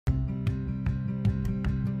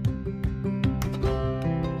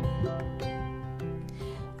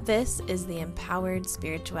This is the Empowered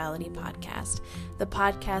Spirituality Podcast, the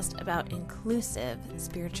podcast about inclusive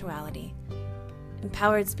spirituality.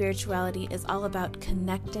 Empowered spirituality is all about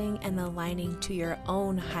connecting and aligning to your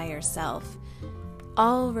own higher self.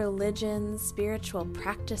 All religions, spiritual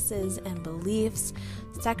practices and beliefs,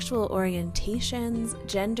 sexual orientations,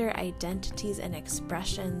 gender identities and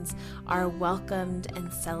expressions are welcomed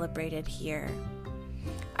and celebrated here.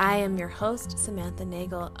 I am your host, Samantha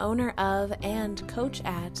Nagel, owner of and coach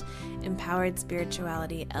at Empowered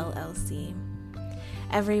Spirituality LLC.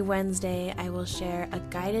 Every Wednesday, I will share a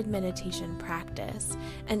guided meditation practice,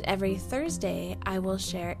 and every Thursday, I will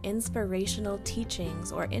share inspirational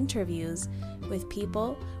teachings or interviews with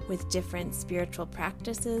people with different spiritual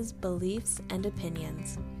practices, beliefs, and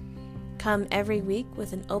opinions. Come every week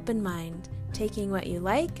with an open mind, taking what you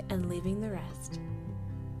like and leaving the rest.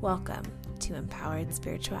 Welcome to Empowered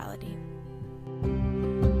Spirituality.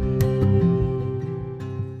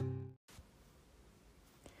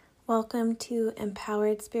 Welcome to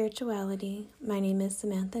Empowered Spirituality. My name is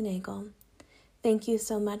Samantha Nagel. Thank you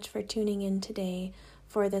so much for tuning in today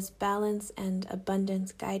for this balance and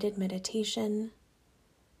abundance guided meditation.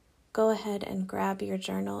 Go ahead and grab your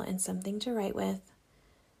journal and something to write with,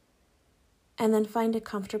 and then find a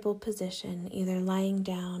comfortable position, either lying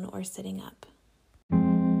down or sitting up.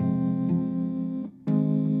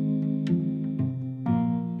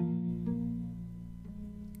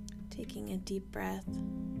 Taking a deep breath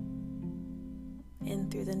in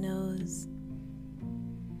through the nose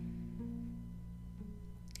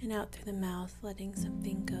and out through the mouth, letting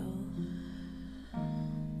something go.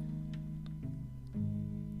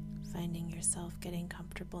 Finding yourself getting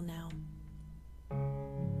comfortable now.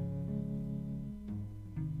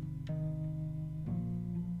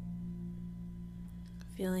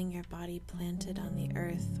 Feeling your body planted on the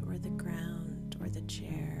earth or the ground or the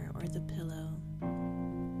chair or the pillow.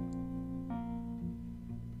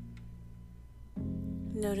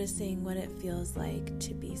 Noticing what it feels like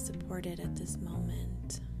to be supported at this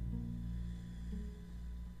moment.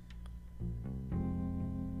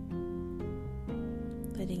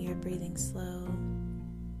 Letting your breathing slow.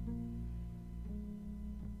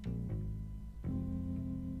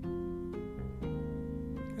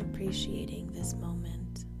 Appreciating this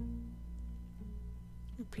moment.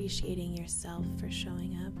 Appreciating yourself for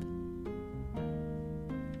showing up.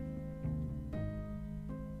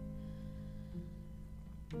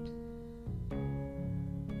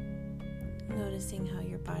 Noticing how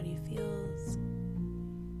your body feels,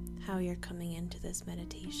 how you're coming into this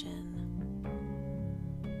meditation.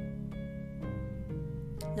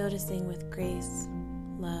 Noticing with grace,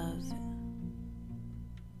 love,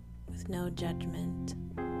 with no judgment,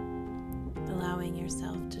 allowing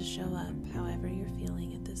yourself to show up however you're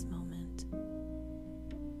feeling at this moment.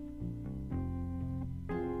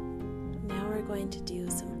 Now we're going to do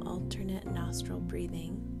some alternate nostril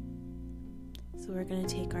breathing. So we're going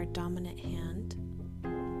to take our dominant hand.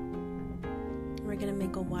 We're going to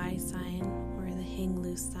make a Y sign or the hang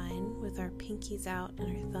loose sign with our pinkies out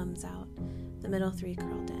and our thumbs out, the middle three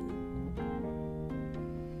curled in.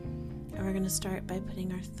 And we're going to start by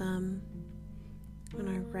putting our thumb on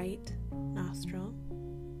our right nostril.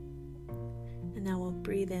 And now we'll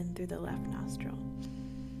breathe in through the left nostril.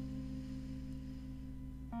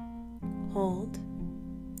 Hold.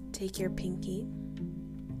 Take your pinky.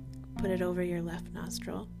 Put it over your left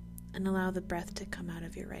nostril and allow the breath to come out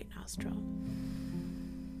of your right nostril.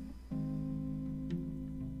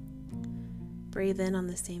 Breathe in on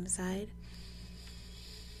the same side.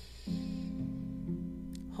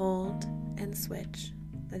 Hold and switch,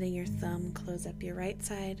 letting your thumb close up your right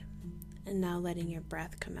side and now letting your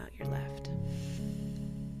breath come out your left.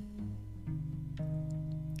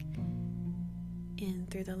 In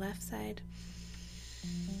through the left side.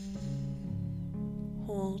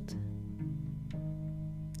 Hold.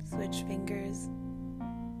 Switch fingers.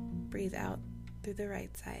 Breathe out through the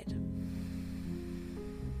right side.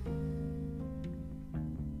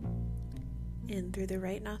 In through the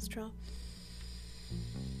right nostril.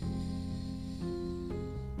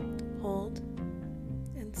 Hold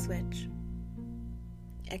and switch.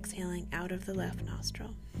 Exhaling out of the left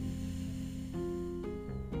nostril.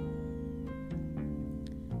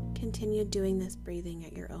 Continue doing this breathing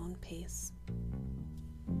at your own pace.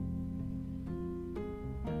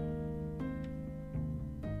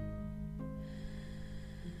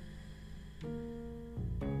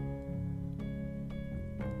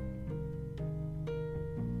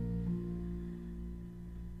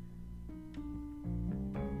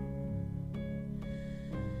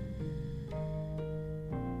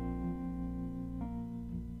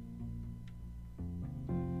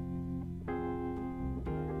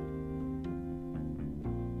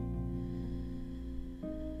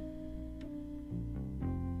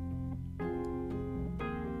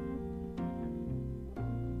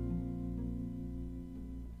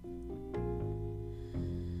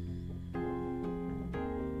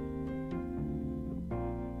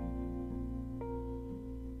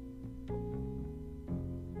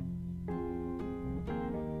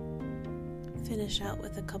 Finish out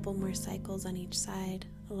with a couple more cycles on each side,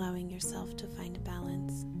 allowing yourself to find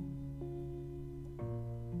balance.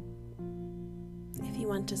 If you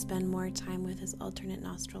want to spend more time with this alternate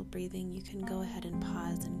nostril breathing, you can go ahead and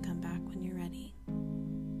pause and come back when you're ready.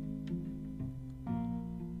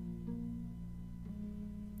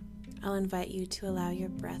 I'll invite you to allow your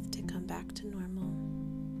breath to come back to normal.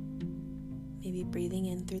 Maybe breathing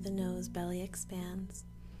in through the nose, belly expands.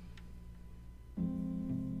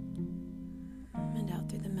 And out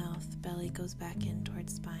through the mouth, belly goes back in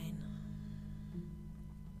towards spine.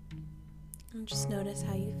 And just notice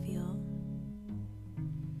how you feel.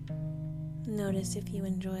 Notice if you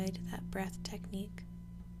enjoyed that breath technique.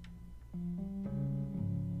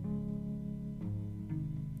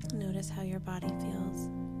 Notice how your body feels.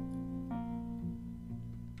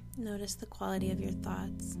 Notice the quality of your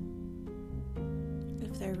thoughts,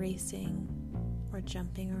 if they're racing or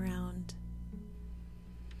jumping around,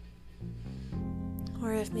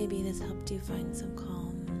 or if maybe this helped you find some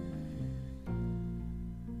calm.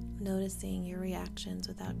 Noticing your reactions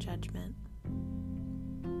without judgment.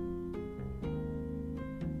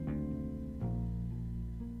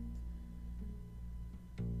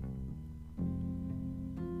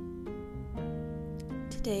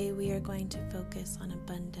 Today we are going to focus on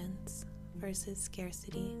abundance versus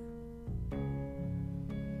scarcity.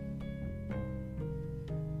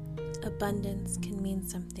 Abundance can mean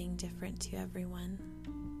something different to everyone.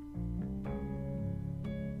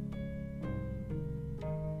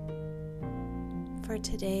 For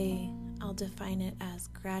today, I'll define it as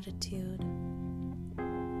gratitude,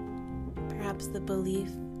 perhaps the belief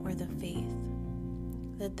or the faith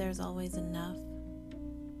that there's always enough.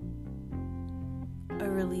 A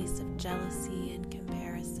release of jealousy and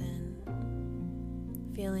comparison,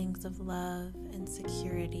 feelings of love and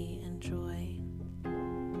security and joy.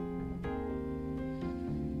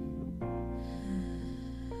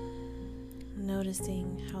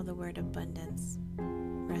 Noticing how the word abundance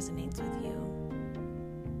resonates with you.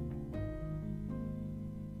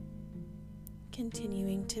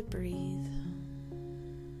 Continuing to breathe.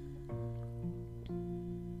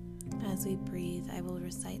 As we breathe, I will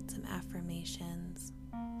recite some affirmations,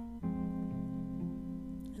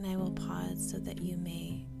 and I will pause so that you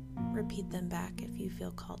may repeat them back if you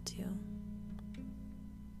feel called to.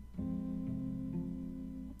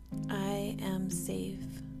 I am safe.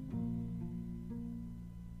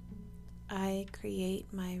 I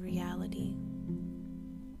create my reality.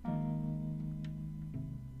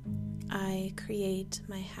 I create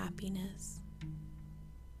my happiness.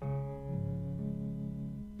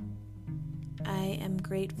 I am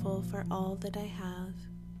grateful for all that I have.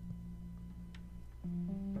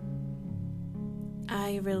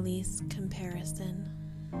 I release comparison.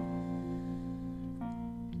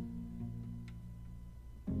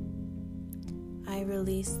 I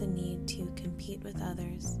release the need to compete with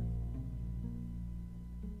others,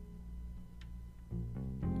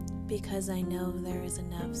 because I know there is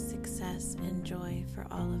enough success and joy for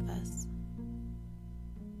all of us.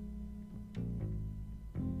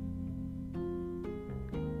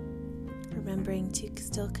 Remembering to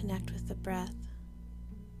still connect with the breath.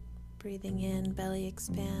 Breathing in, belly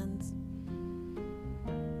expands.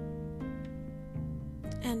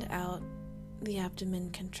 And out, the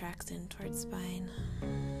abdomen contracts in towards spine.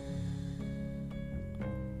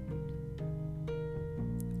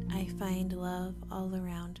 I find love all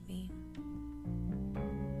around me.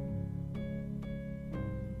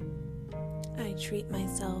 I treat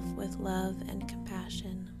myself with love and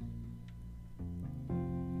compassion.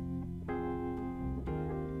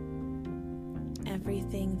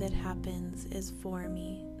 Everything that happens is for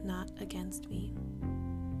me, not against me.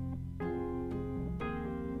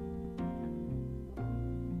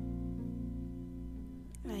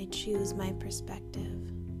 I choose my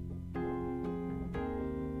perspective.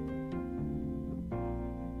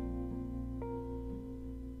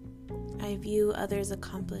 I view others'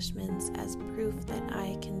 accomplishments as proof that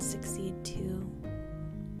I can succeed too.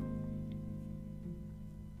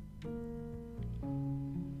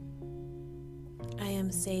 I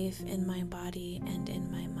am safe in my body and in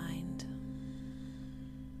my mind.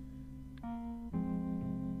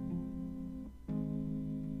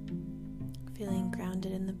 Feeling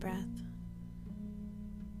grounded in the breath.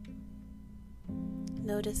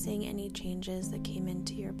 Noticing any changes that came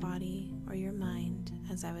into your body or your mind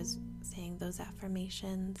as I was saying those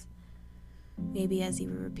affirmations, maybe as you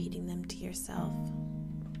were repeating them to yourself.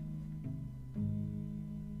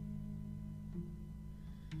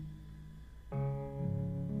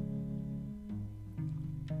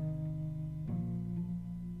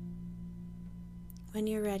 When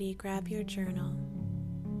you're ready, grab your journal,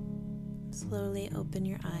 slowly open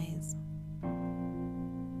your eyes,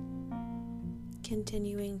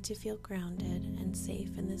 continuing to feel grounded and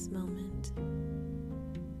safe in this moment.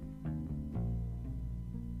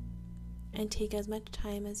 And take as much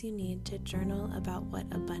time as you need to journal about what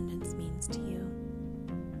abundance means to you.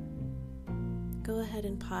 Go ahead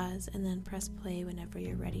and pause and then press play whenever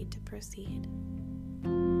you're ready to proceed.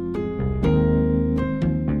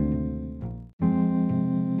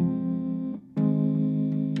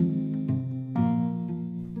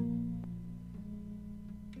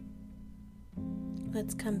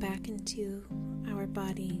 Let's come back into our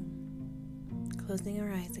body, closing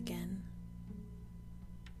our eyes again.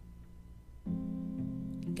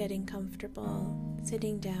 Getting comfortable,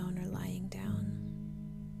 sitting down or lying down.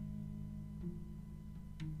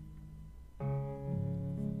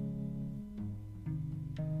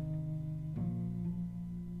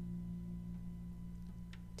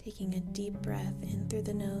 Taking a deep breath in through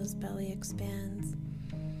the nose, belly expands.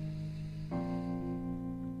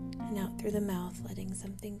 And out through the mouth, letting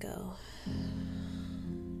something go.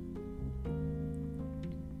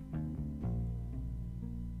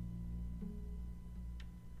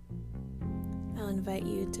 I'll invite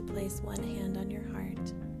you to place one hand on your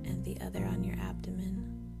heart and the other on your abdomen.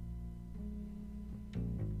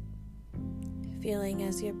 Feeling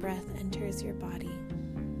as your breath enters your body.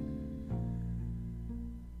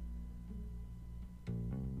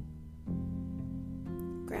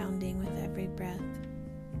 Grounding with every breath.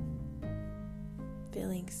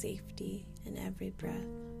 Feeling safety in every breath.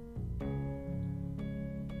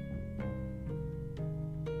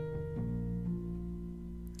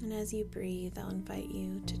 And as you breathe, I'll invite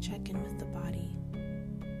you to check in with the body.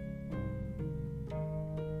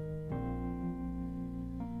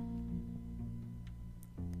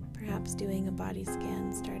 Perhaps doing a body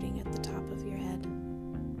scan starting at the top of your head.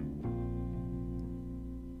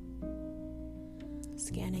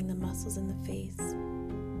 Scanning the muscles in the face,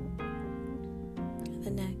 the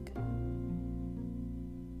neck,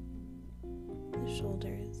 the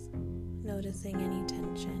shoulders, noticing any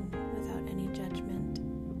tension without any judgment,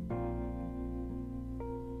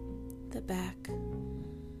 the back,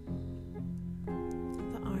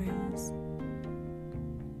 the arms,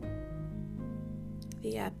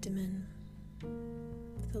 the abdomen,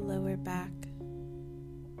 the lower back,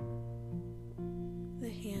 the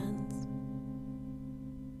hands,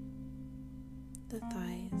 the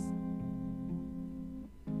thighs,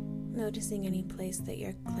 noticing any place that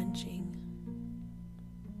you're clenching,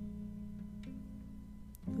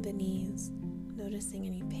 the knees, noticing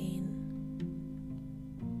any pain,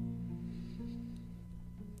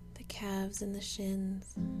 the calves and the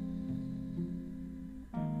shins,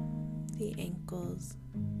 the ankles,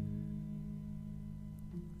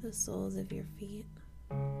 the soles of your feet,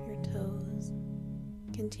 your toes,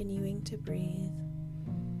 continuing to breathe.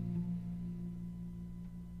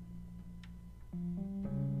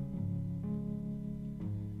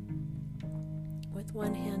 With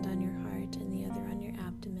one hand on your heart and the other on your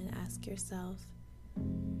abdomen, ask yourself,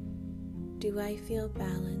 do I feel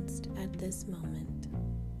balanced at this moment?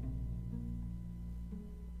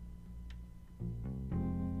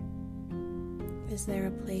 Is there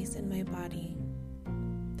a place in my body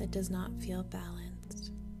that does not feel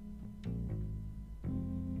balanced?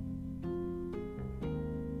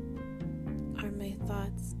 Are my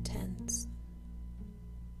thoughts tense?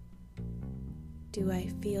 Do I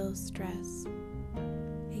feel stress,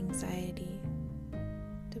 anxiety,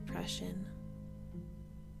 depression?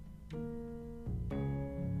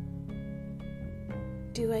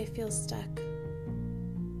 Do I feel stuck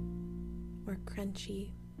or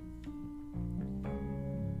crunchy?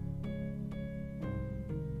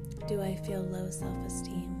 Do I feel low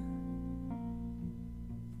self-esteem?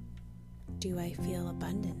 Do I feel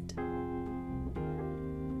abundant?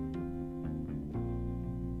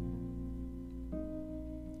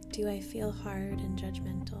 Do I feel hard and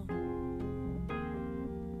judgmental?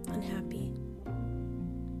 Unhappy?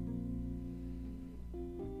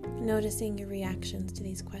 Noticing your reactions to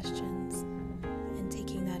these questions and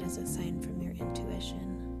taking that as a sign from your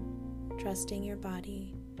intuition. Trusting your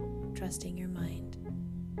body, trusting your mind,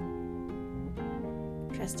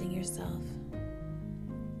 trusting yourself.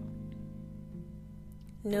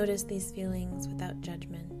 Notice these feelings without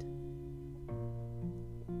judgment.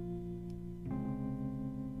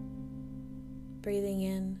 Breathing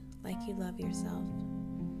in like you love yourself.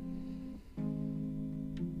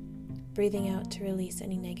 Breathing out to release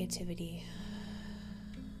any negativity.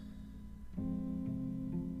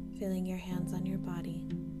 Feeling your hands on your body.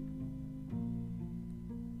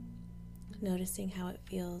 Noticing how it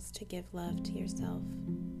feels to give love to yourself,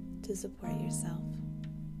 to support yourself.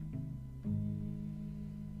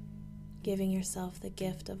 giving yourself the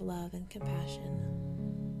gift of love and compassion.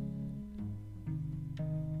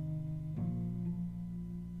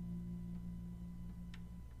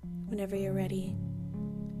 Whenever you're ready,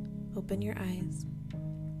 open your eyes.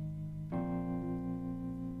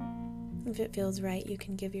 If it feels right, you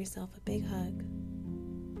can give yourself a big hug.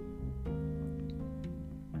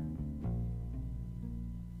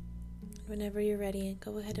 Whenever you're ready,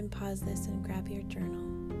 go ahead and pause this and grab your journal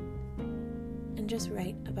and just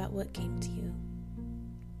write about what came to you.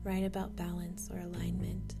 Write about balance or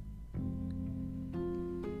alignment.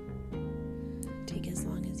 Take as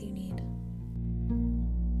long as you need.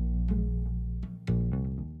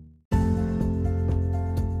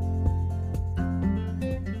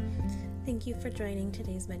 Thank you for joining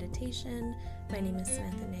today's meditation. My name is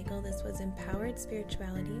Samantha Nagel. This was Empowered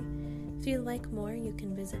Spirituality. If you'd like more, you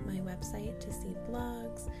can visit my website to see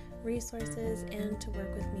blogs, resources, and to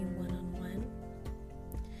work with me one-on-one.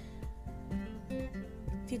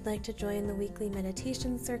 If you'd like to join the weekly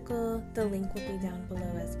meditation circle, the link will be down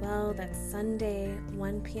below as well. That's Sunday,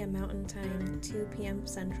 1 p.m. Mountain Time, 2 p.m.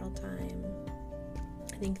 Central Time,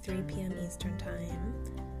 I think 3 p.m. Eastern Time.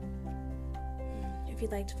 If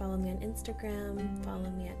you'd like to follow me on Instagram, follow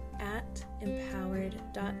me at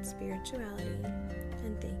empowered.spirituality.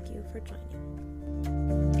 And thank you for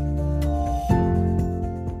joining.